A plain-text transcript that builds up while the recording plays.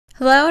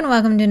Hello and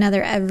welcome to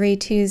another Every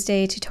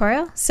Tuesday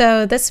tutorial.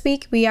 So this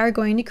week we are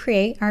going to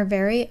create our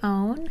very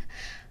own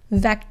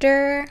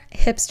vector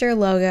hipster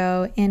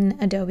logo in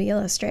Adobe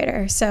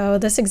Illustrator. So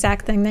this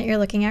exact thing that you're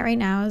looking at right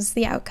now is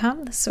the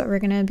outcome. This is what we're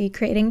going to be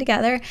creating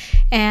together,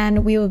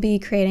 and we will be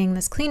creating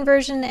this clean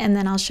version, and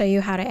then I'll show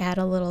you how to add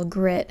a little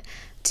grit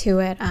to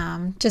it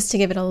just to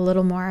give it a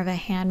little more of a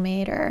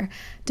handmade or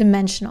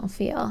dimensional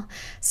feel.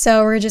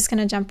 So we're just going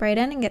to jump right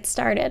in and get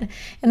started.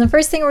 And the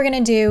first thing we're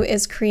going to do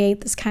is create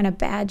this kind of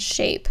badge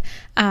shape.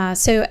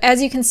 So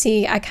as you can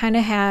see, I kind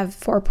of have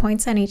 4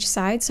 points on each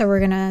side. So we're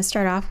going to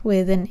start off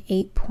with an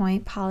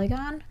 8-point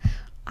polygon,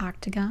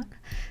 octagon.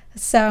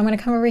 So I'm going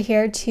to come over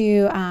here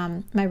to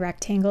my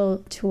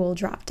rectangle tool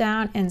drop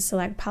down and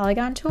select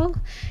polygon tool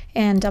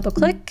and double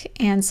click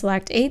and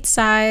select 8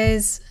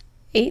 sides,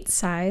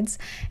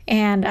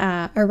 and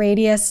a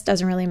radius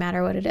doesn't really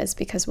matter what it is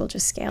because we'll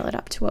just scale it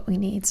up to what we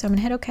need. So I'm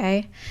gonna hit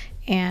OK,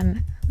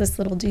 and this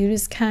little dude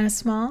is kind of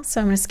small, so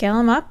I'm gonna scale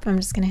him up. I'm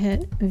just gonna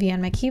hit V on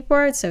my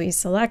keyboard so he's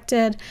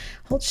selected,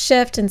 hold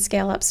shift and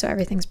scale up so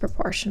everything's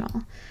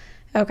proportional.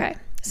 Okay,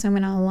 so I'm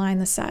gonna align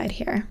the side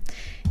here.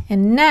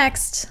 And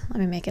next, let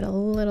me make it a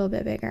little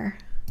bit bigger.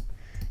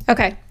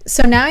 Okay,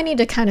 so now I need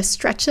to kind of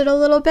stretch it a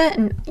little bit,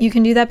 and you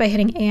can do that by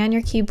hitting A on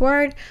your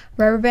keyboard,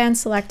 rubber band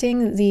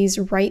selecting these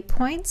right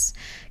points,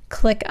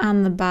 click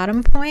on the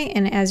bottom point,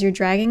 and as you're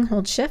dragging,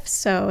 hold shift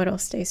so it'll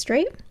stay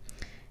straight.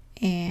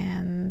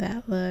 And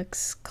that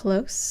looks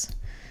close.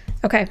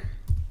 Okay,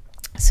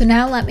 so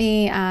now let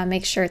me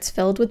make sure it's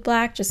filled with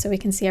black just so we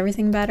can see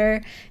everything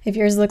better. If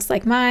yours looks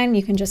like mine,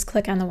 you can just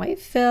click on the white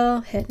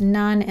fill, hit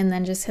none, and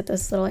then just hit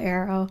this little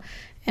arrow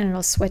and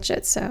it'll switch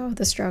it so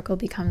the stroke will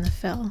become the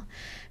fill.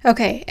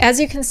 Okay, as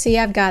you can see,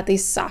 I've got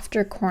these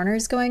softer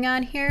corners going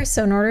on here.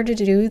 So in order to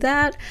do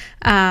that,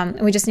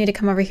 we just need to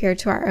come over here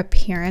to our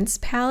appearance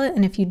palette.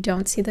 And if you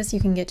don't see this,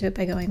 you can get to it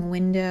by going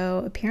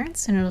window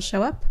appearance and it'll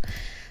show up.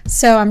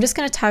 So I'm just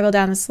going to toggle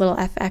down this little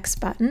FX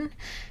button,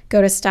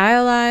 go to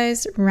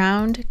stylize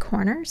round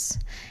corners,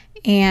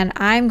 and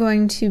I'm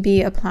going to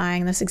be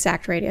applying this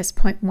exact radius,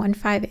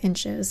 0.15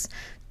 inches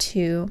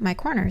to my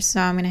corners.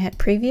 So I'm going to hit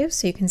preview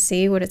so you can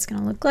see what it's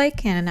going to look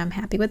like, and I'm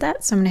happy with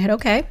that. So I'm going to hit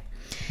OK.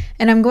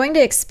 And I'm going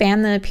to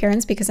expand the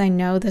appearance because I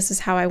know this is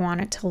how I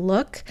want it to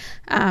look.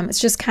 It's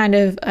just kind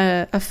of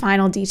a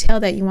final detail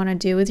that you want to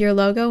do with your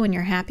logo when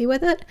you're happy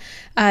with it.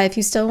 If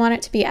you still want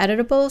it to be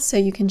editable so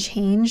you can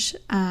change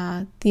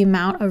the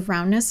amount of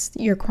roundness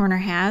your corner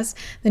has,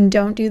 then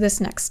don't do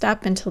this next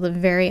step until the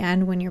very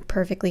end when you're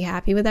perfectly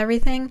happy with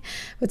everything.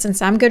 But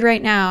since I'm good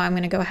right now, I'm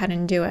going to go ahead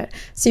and do it.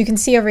 So you can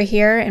see over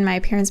here in my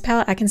appearance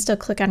palette, I can still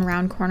click on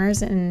round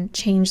corners and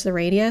change the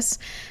radius.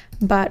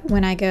 But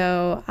when I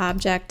go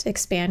object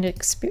expand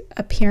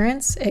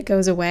appearance, it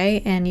goes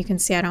away, and you can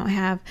see I don't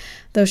have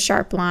those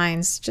sharp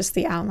lines, just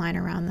the outline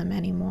around them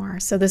anymore.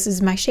 So this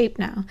is my shape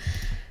now.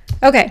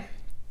 Okay,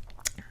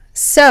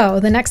 so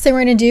the next thing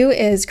we're going to do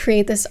is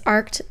create this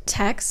arced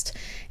text.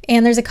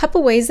 And there's a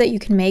couple ways that you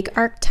can make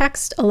arced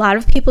text. A lot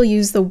of people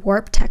use the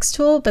warp text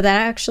tool, but that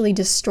actually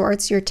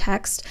distorts your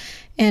text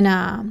in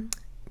a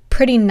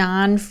pretty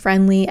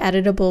non-friendly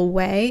editable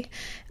way.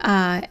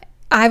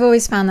 I've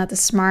always found that the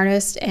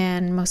smartest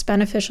and most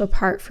beneficial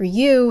part for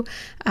you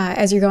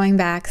as you're going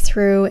back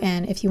through,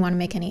 and if you want to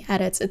make any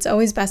edits, it's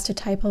always best to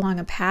type along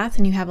a path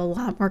and you have a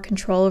lot more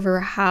control over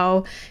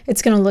how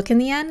it's going to look in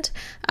the end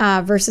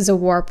versus a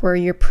warp where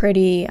you're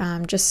pretty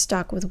just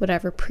stuck with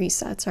whatever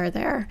presets are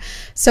there.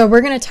 So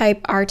we're going to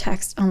type our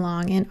text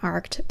along an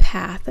arced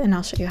path, and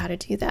I'll show you how to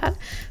do that.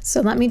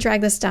 So let me drag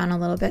this down a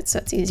little bit so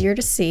it's easier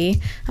to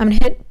see. I'm going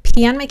to hit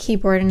P on my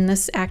keyboard, and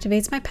this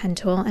activates my pen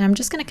tool, and I'm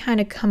just going to kind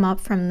of come up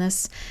from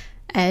this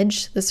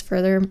edge, this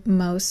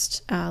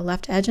furthermost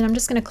left edge, and I'm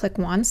just going to click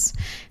once.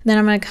 And then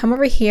I'm going to come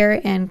over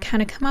here and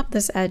kind of come up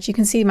this edge. You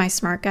can see my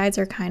smart guides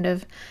are kind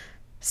of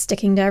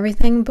sticking to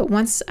everything, but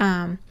once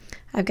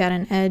I've got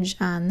an edge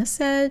on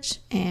this edge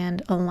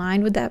and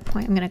aligned with that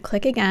point, I'm going to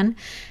click again,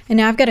 and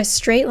now I've got a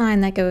straight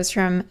line that goes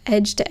from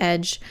edge to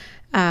edge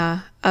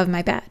of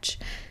my badge.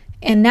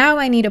 And now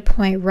I need a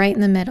point right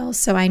in the middle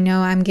so I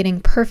know I'm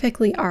getting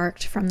perfectly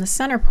arced from the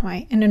center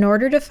point. And in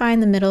order to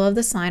find the middle of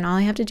this line, all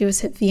I have to do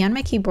is hit V on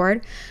my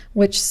keyboard,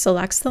 which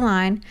selects the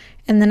line,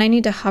 and then I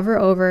need to hover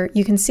over.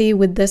 You can see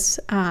with this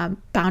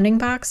bounding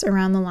box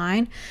around the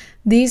line,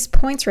 these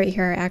points right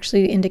here are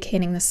actually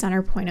indicating the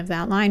center point of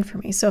that line for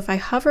me. So if I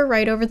hover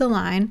right over the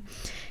line,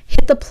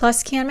 hit the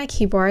plus key on my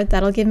keyboard,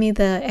 that'll give me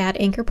the add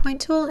anchor point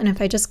tool, and if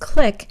I just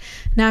click,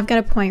 now I've got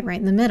a point right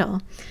in the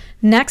middle.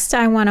 Next,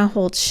 I want to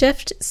hold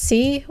Shift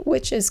C,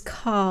 which is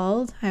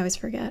called, I always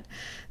forget,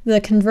 the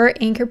Convert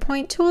Anchor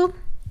Point tool.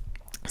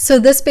 So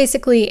this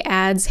basically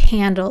adds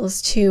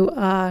handles to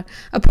a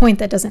point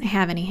that doesn't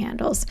have any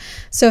handles.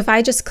 So if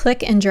I just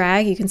click and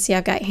drag, you can see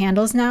I've got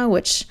handles now,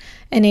 which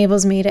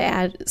enables me to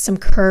add some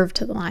curve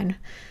to the line.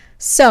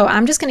 So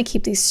I'm just going to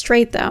keep these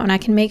straight though, and I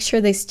can make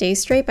sure they stay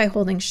straight by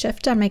holding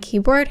Shift on my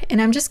keyboard,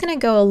 and I'm just going to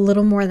go a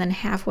little more than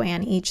halfway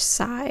on each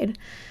side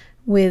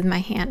with my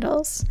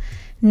handles.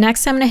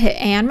 Next, I'm going to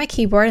hit A on my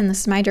keyboard, and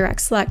this is my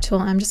direct select tool.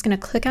 I'm just going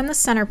to click on the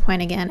center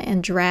point again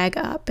and drag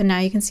up. And now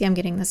you can see I'm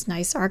getting this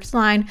nice arced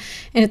line,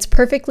 and it's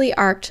perfectly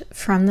arced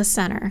from the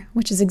center,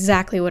 which is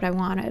exactly what I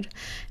wanted.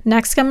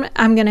 Next,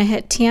 I'm going to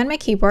hit T on my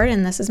keyboard,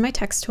 and this is my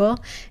text tool.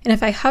 And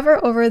if I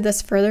hover over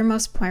this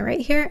furthermost point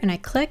right here and I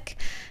click,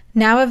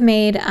 now I've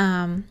made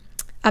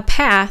a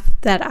path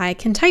that I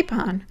can type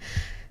on.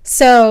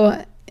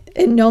 So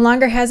it no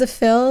longer has a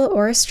fill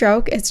or a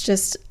stroke, it's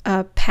just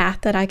a path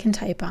that I can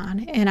type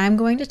on. And I'm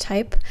going to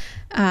type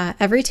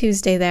every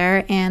Tuesday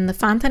there, and the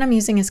font that I'm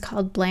using is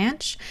called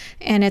Blanche,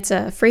 and it's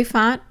a free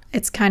font.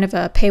 It's kind of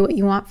a pay what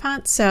you want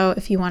font, so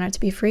if you want it to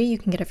be free, you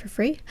can get it for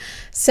free.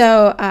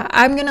 So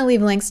I'm going to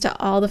leave links to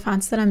all the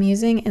fonts that I'm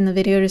using in the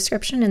video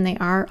description, and they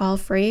are all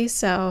free,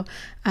 so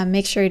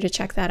make sure to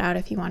check that out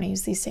if you want to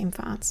use these same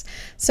fonts.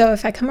 So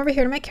if I come over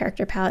here to my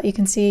character palette, you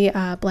can see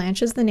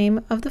Blanche is the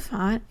name of the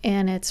font,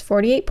 and it's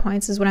 48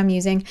 points is what I'm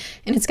using,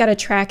 and it's got a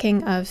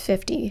tracking of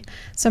 50.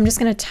 So I'm just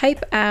going to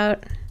type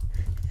out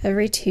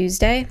every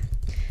Tuesday.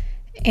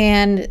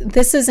 And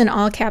this is an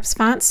all caps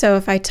font, so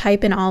if I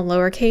type in all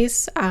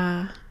lowercase,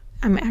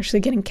 I'm actually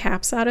getting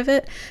caps out of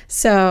it.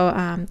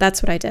 So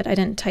that's what I did. I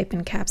didn't type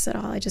in caps at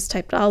all. I just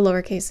typed all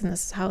lowercase, and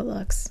this is how it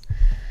looks.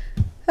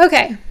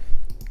 Okay,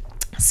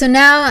 so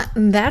now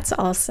that's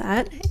all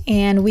set,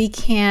 and we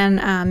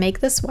can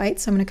make this white.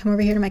 So I'm going to come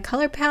over here to my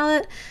color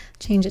palette,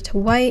 change it to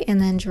white, and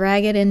then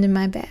drag it into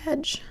my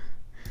badge.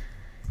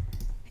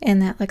 And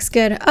that looks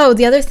good. Oh,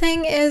 the other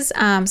thing is,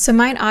 so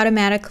mine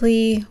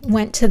automatically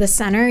went to the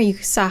center. You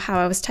saw how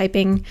I was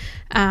typing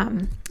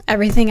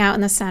everything out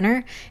in the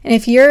center. And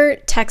if your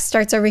text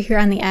starts over here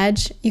on the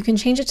edge, you can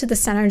change it to the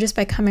center just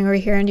by coming over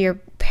here into your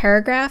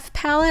paragraph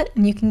palette.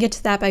 And you can get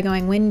to that by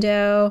going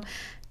Window,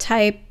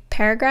 Type,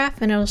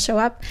 Paragraph, and it'll show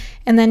up.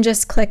 And then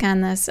just click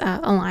on this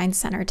Align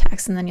Center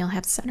Text, and then you'll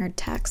have centered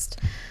text.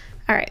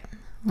 All right,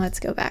 let's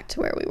go back to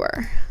where we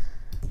were.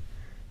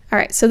 All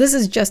right, so this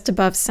is just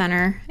above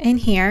center in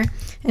here.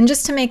 And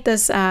just to make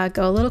this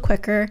go a little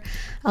quicker,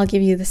 I'll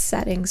give you the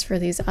settings for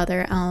these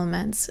other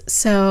elements.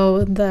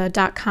 So the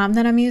 .com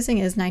that I'm using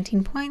is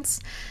 19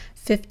 points,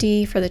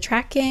 50 for the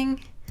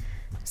tracking.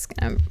 Just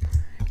gonna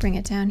bring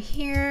it down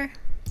here.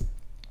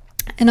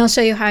 And I'll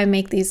show you how I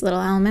make these little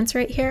elements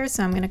right here.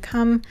 So I'm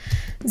gonna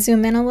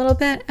zoom in a little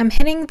bit. I'm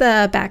hitting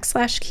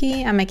the /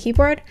 key on my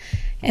keyboard,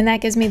 and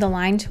that gives me the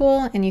line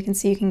tool. And you can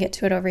see you can get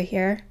to it over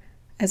here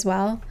as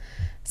well.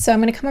 So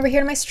I'm going to come over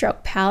here to my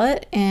stroke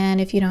palette,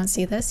 and if you don't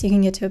see this, you can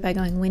get to it by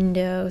going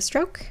Window,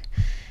 Stroke.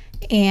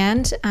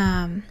 And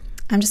I'm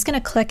just going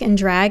to click and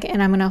drag,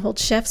 and I'm going to hold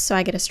Shift so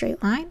I get a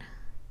straight line.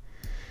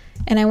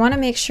 And I want to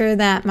make sure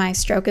that my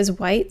stroke is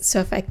white,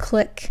 so if I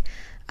click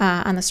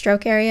on the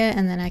stroke area,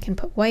 and then I can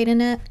put white in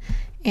it.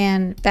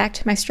 And back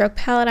to my stroke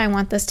palette, I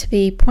want this to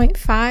be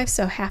 0.5,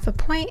 so half a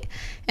point.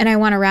 And I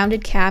want a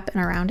rounded cap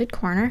and a rounded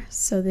corner,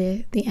 so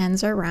the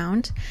ends are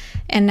round.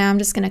 And now I'm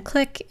just going to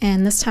click,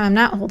 and this time I'm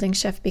not holding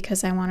Shift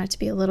because I want it to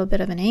be a little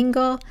bit of an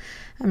angle.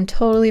 I'm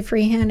totally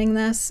freehanding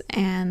this,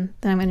 and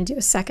then I'm going to do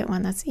a second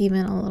one that's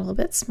even a little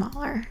bit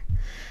smaller.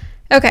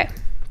 Okay,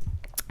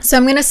 so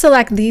I'm going to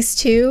select these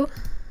two.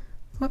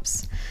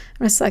 Whoops. I'm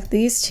going to select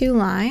these two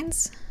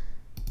lines.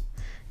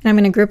 And I'm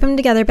going to group them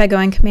together by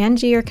going Command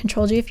G or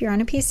Control G if you're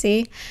on a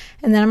PC.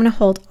 And then I'm going to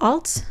hold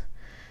Alt,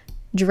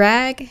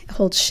 drag,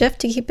 hold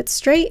Shift to keep it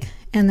straight,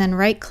 and then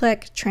right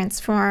click,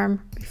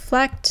 transform,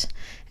 reflect.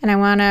 And I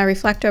want to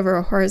reflect over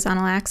a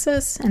horizontal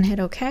axis and hit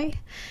OK.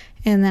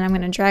 And then I'm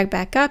going to drag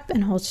back up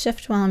and hold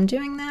Shift while I'm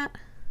doing that.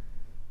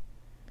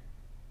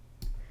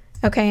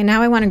 Okay, and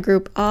now I want to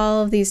group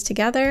all of these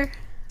together.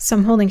 So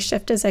I'm holding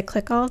Shift as I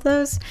click all of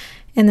those,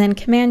 and then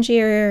Command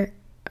G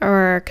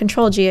or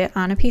Control G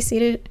on a PC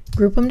to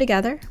group them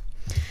together.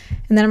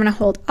 And then I'm going to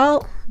hold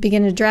Alt,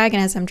 begin to drag,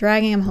 and as I'm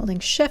dragging, I'm holding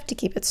Shift to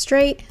keep it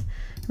straight.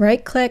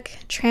 Right click,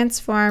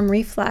 transform,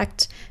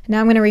 reflect. Now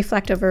I'm going to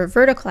reflect over a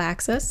vertical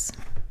axis.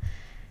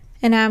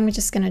 And now I'm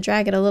just going to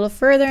drag it a little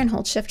further and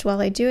hold Shift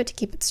while I do it to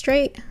keep it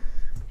straight.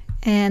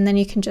 And then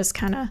you can just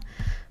kind of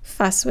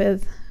fuss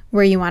with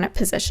where you want it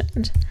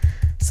positioned.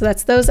 So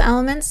that's those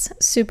elements,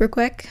 super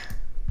quick.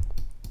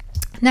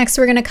 Next,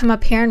 we're going to come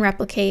up here and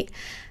replicate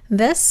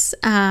this.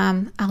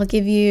 I'll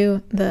give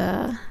you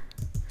the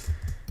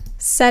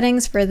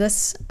settings for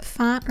this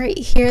font right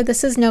here.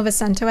 This is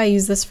Novecento. I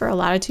use this for a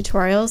lot of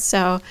tutorials,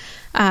 so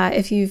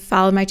if you've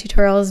followed my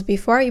tutorials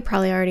before, you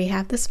probably already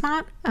have this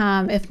font.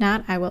 If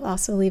not, I will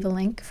also leave a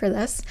link for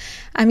this.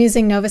 I'm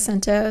using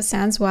Novecento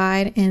Sans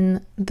Wide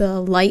in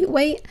the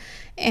lightweight,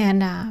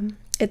 and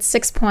it's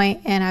 6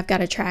 point, and I've got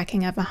a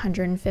tracking of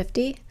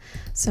 150.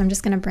 So I'm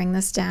just going to bring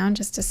this down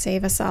just to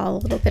save us all a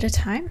little bit of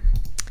time.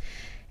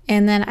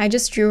 And then I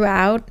just drew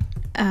out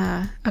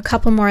a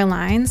couple more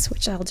lines,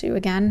 which I'll do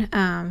again.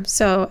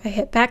 So I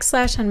hit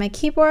 / on my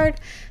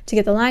keyboard to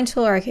get the line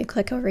tool, or I can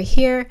click over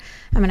here.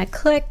 I'm going to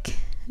click,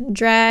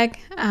 drag,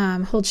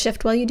 hold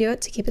Shift while you do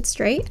it to keep it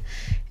straight,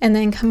 and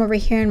then come over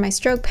here in my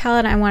stroke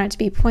palette. I want it to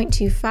be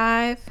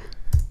 0.25.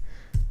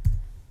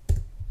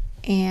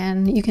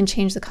 and you can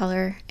change the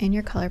color in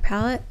your color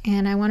palette.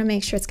 And I want to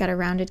make sure it's got a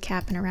rounded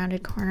cap and a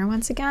rounded corner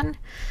once again.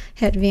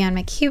 Hit V on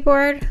my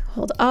keyboard,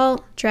 hold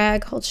Alt,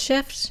 drag, hold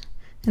Shift,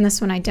 and this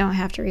one I don't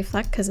have to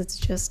reflect because it's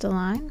just a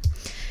line.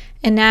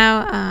 And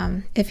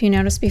now if you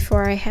notice,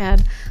 before I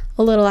had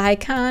a little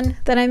icon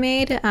that I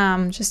made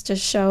just to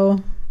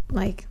show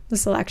like the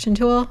selection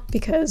tool,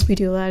 because we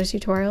do a lot of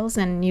tutorials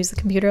and use the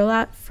computer a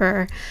lot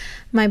for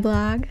my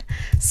blog.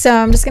 So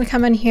I'm just going to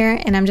come in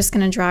here and I'm just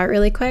going to draw it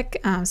really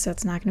quick, so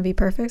it's not going to be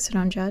perfect, so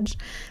don't judge.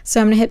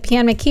 So I'm going to hit P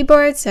on my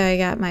keyboard, so I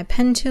got my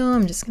pen tool,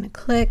 I'm just going to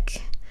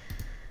click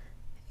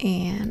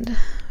and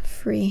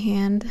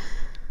freehand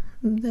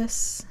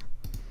this.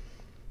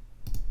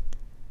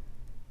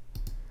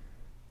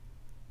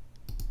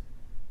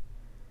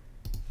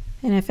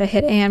 And if I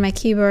hit A on my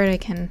keyboard, I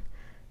can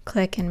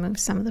click and move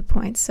some of the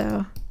points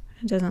so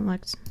it doesn't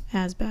look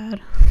as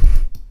bad.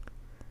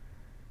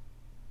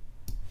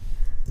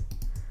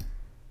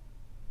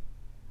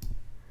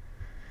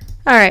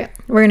 All right,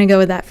 we're gonna go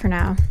with that for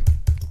now.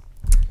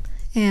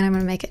 And I'm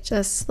gonna make it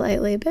just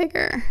slightly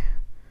bigger.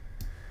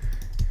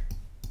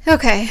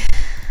 Okay,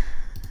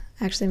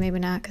 actually maybe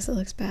not because it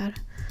looks bad.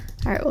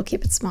 All right, we'll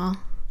keep it small.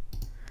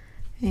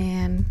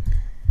 And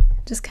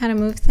just kind of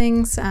move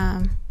things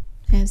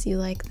as you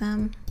like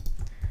them.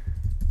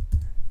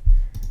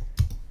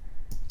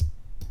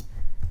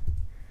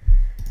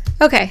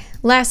 Okay,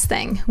 last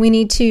thing, we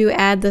need to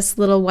add this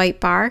little white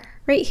bar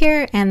right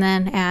here and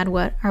then add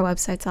what our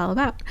website's all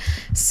about.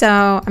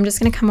 So I'm just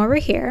gonna come over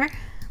here.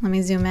 Let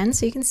me zoom in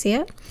so you can see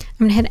it.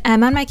 I'm gonna hit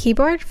M on my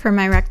keyboard for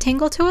my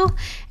rectangle tool,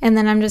 and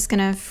then I'm just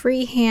gonna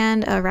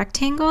freehand a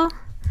rectangle.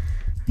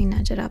 Let me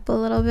nudge it up a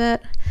little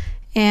bit.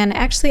 And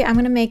actually, I'm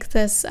gonna make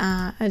this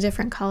a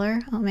different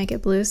color. I'll make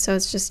it blue so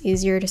it's just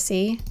easier to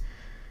see.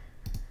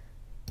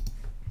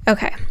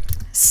 Okay,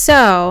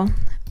 so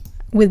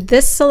with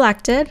this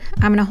selected,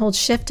 I'm gonna hold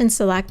Shift and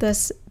select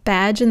this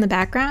badge in the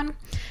background.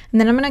 And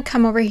then I'm gonna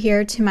come over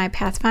here to my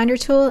Pathfinder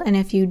tool, and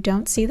if you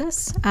don't see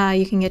this,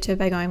 you can get to it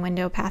by going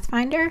Window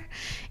Pathfinder.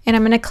 And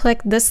I'm gonna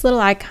click this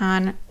little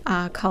icon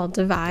called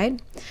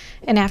Divide.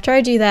 And after I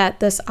do that,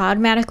 this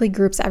automatically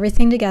groups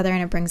everything together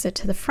and it brings it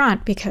to the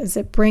front, because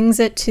it brings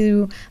it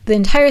to the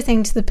entire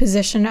thing to the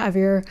position of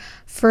your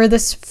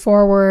furthest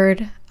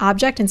forward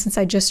object. And since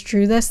I just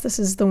drew this, this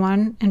is the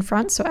one in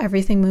front, so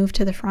everything moved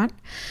to the front.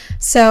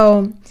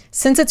 So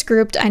since it's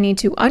grouped, I need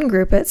to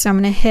ungroup it. So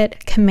I'm going to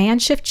hit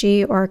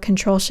Command-Shift-G or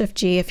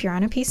Control-Shift-G if you're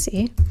on a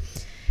PC.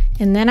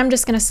 And then I'm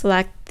just going to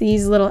select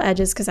these little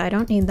edges because I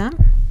don't need them.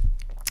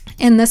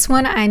 And this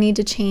one I need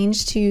to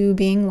change to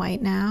being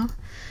white now.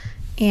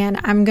 And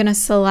I'm going to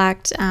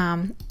select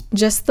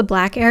just the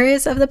black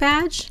areas of the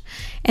badge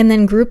and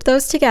then group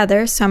those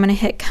together. So I'm going to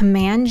hit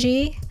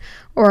Command-G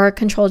or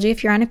Control-G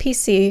if you're on a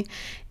PC.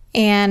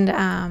 And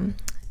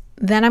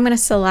then I'm going to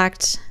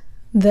select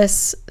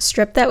this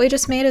strip that we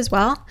just made as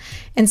well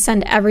and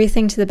send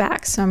everything to the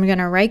back. So I'm going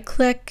to right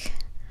click,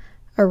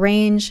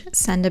 arrange,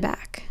 send to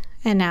back.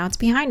 And now it's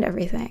behind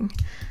everything.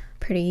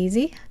 Pretty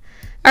easy.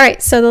 All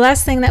right, so the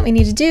last thing that we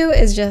need to do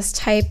is just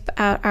type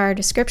out our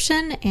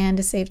description, and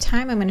to save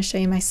time, I'm going to show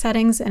you my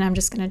settings, and I'm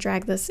just going to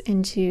drag this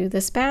into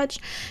this badge.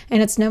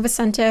 And it's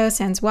Novecento,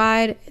 sans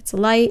wide, it's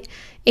light,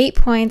 8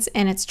 points,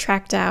 and it's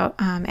tracked out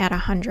at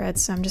 100.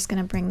 So I'm just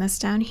going to bring this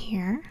down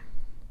here.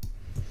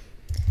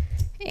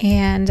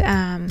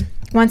 And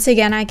once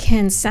again, I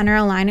can center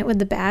align it with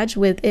the badge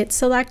with it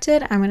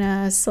selected. I'm going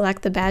to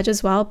select the badge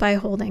as well by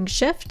holding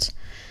Shift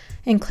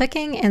and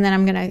clicking, and then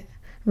I'm going to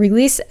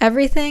release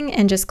everything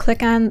and just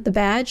click on the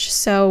badge,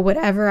 so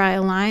whatever I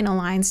align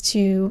aligns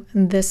to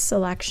this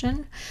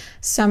selection.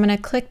 So I'm going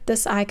to click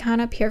this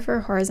icon up here for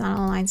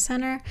horizontal align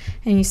center,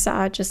 and you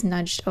saw it just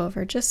nudged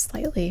over just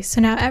slightly.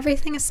 So now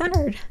everything is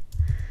centered.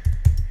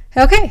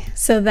 Okay,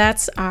 so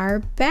that's our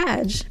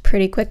badge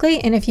pretty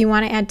quickly. And if you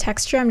want to add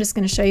texture, I'm just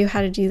going to show you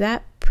how to do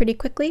that pretty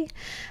quickly.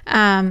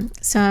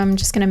 So I'm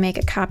just going to make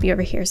a copy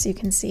over here so you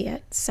can see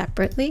it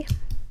separately.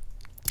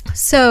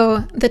 So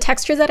the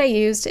texture that I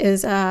used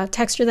is a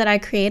texture that I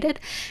created,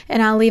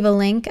 and I'll leave a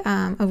link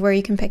of where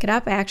you can pick it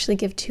up. I actually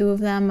give 2 of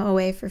them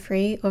away for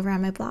free over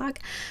on my blog.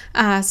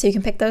 So you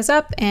can pick those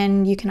up,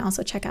 and you can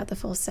also check out the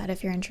full set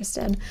if you're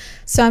interested.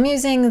 So I'm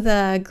using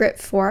the Grit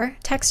 4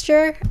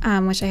 texture,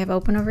 which I have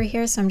open over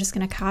here. So I'm just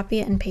going to copy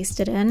it and paste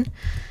it in,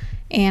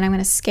 and I'm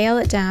going to scale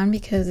it down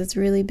because it's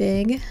really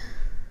big.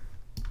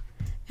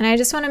 And I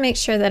just want to make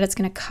sure that it's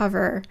going to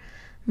cover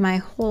my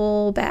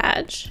whole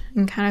badge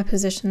and kind of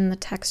position the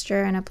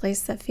texture in a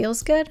place that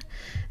feels good.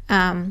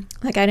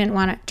 Like I didn't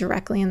want it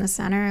directly in the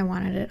center. I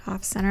wanted it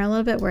off center a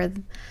little bit where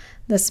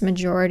this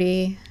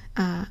majority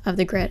of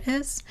the grit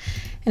is.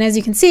 And as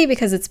you can see,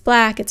 because it's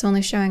black, it's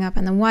only showing up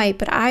on the white,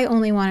 but I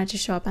only want it to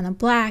show up on the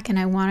black, and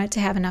I want it to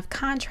have enough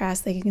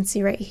contrast that you can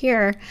see right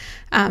here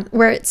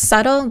where it's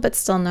subtle but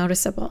still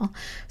noticeable.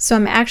 So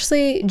I'm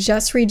actually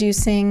just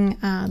reducing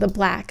the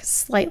black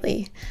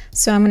slightly.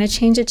 So I'm going to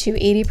change it to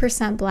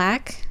 80%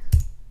 black,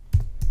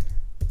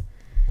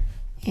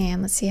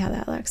 and let's see how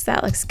that looks.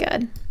 That looks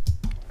good.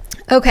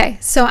 Okay,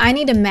 so I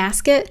need to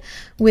mask it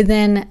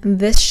within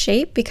this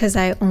shape because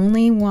I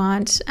only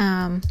want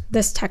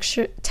this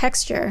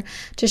texture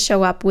to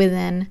show up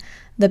within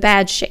the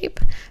badge shape.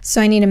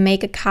 So I need to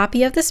make a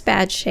copy of this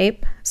badge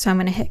shape. So I'm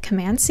going to hit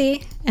Command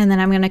C, and then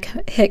I'm going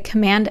to hit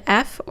Command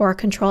F or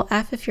Control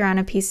F if you're on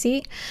a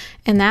PC,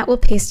 and that will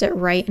paste it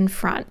right in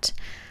front.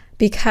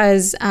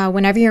 Because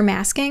whenever you're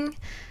masking,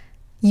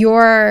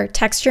 your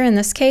texture in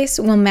this case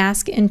will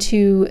mask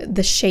into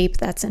the shape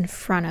that's in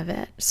front of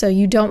it. So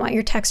you don't want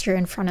your texture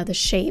in front of the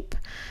shape.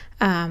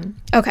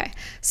 Okay,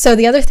 so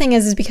the other thing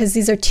is because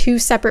these are two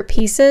separate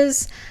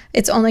pieces,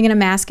 it's only going to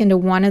mask into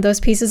one of those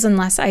pieces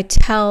unless I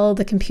tell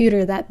the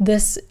computer that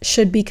this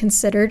should be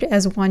considered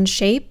as one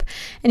shape.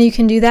 And you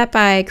can do that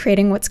by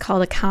creating what's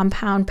called a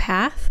compound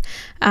path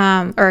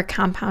or a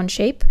compound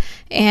shape.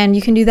 And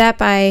you can do that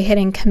by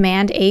hitting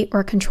Command 8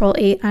 or Control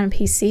 8 on a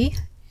PC.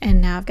 And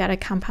now I've got a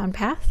compound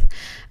path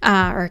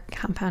or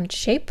compound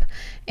shape.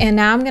 And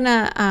now I'm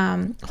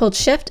gonna hold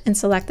Shift and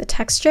select the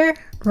texture,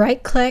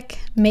 right click,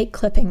 make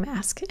clipping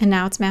mask. And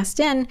now it's masked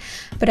in,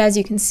 but as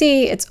you can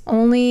see, it's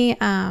only,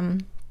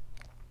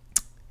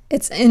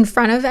 it's in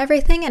front of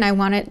everything, and I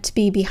want it to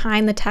be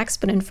behind the text,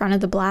 but in front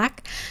of the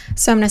black.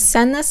 So I'm gonna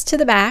send this to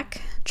the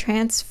back,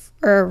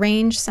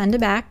 arrange, send to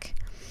back.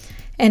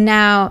 And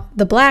now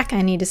the black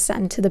I need to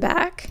send to the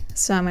back.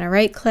 So I'm going to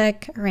right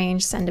click,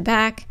 arrange, send to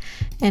back,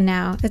 and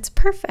now it's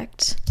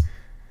perfect.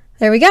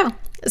 There we go.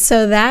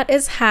 So that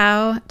is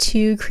how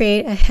to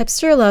create a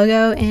hipster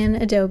logo in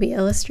Adobe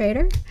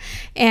Illustrator.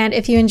 And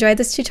if you enjoyed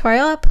this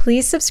tutorial,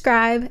 please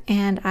subscribe,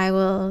 and I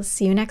will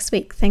see you next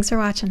week. Thanks for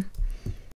watching.